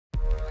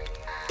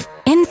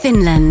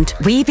Finland,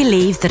 we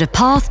believe that a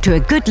path to a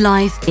good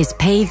life is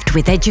paved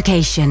with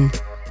education.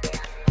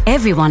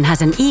 Everyone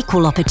has an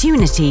equal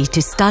opportunity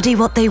to study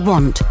what they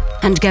want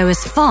and go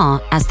as far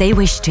as they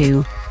wish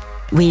to.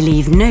 We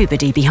leave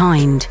nobody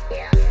behind.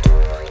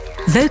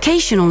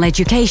 Vocational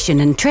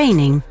education and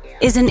training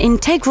is an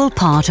integral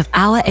part of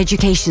our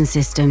education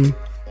system.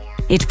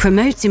 It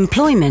promotes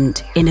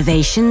employment,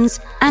 innovations,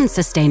 and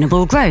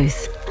sustainable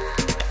growth.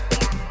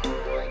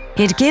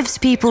 It gives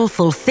people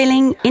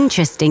fulfilling,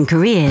 interesting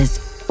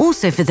careers,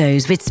 also for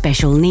those with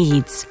special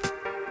needs.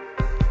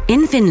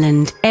 In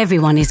Finland,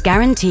 everyone is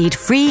guaranteed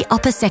free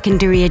upper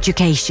secondary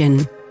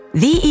education.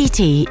 VET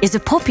is a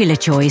popular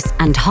choice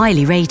and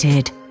highly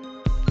rated.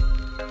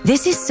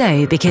 This is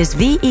so because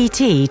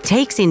VET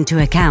takes into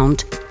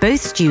account both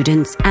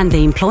students and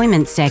the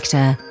employment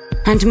sector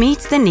and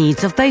meets the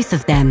needs of both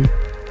of them.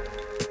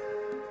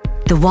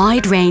 The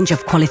wide range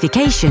of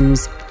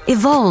qualifications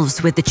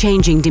evolves with the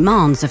changing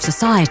demands of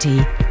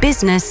society,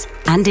 business,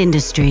 and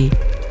industry.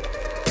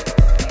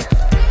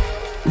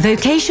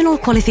 Vocational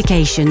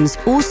qualifications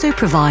also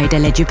provide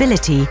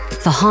eligibility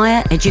for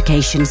higher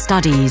education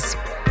studies.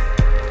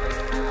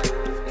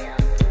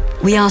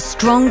 We are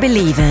strong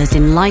believers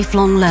in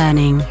lifelong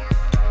learning.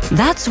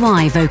 That's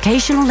why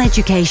vocational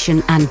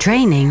education and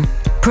training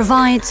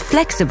provides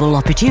flexible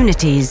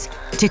opportunities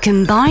to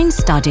combine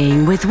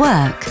studying with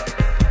work.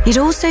 It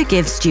also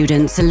gives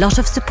students a lot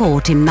of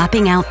support in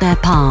mapping out their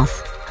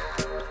path.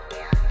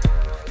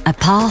 A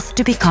path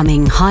to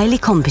becoming highly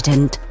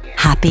competent,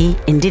 happy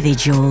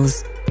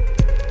individuals.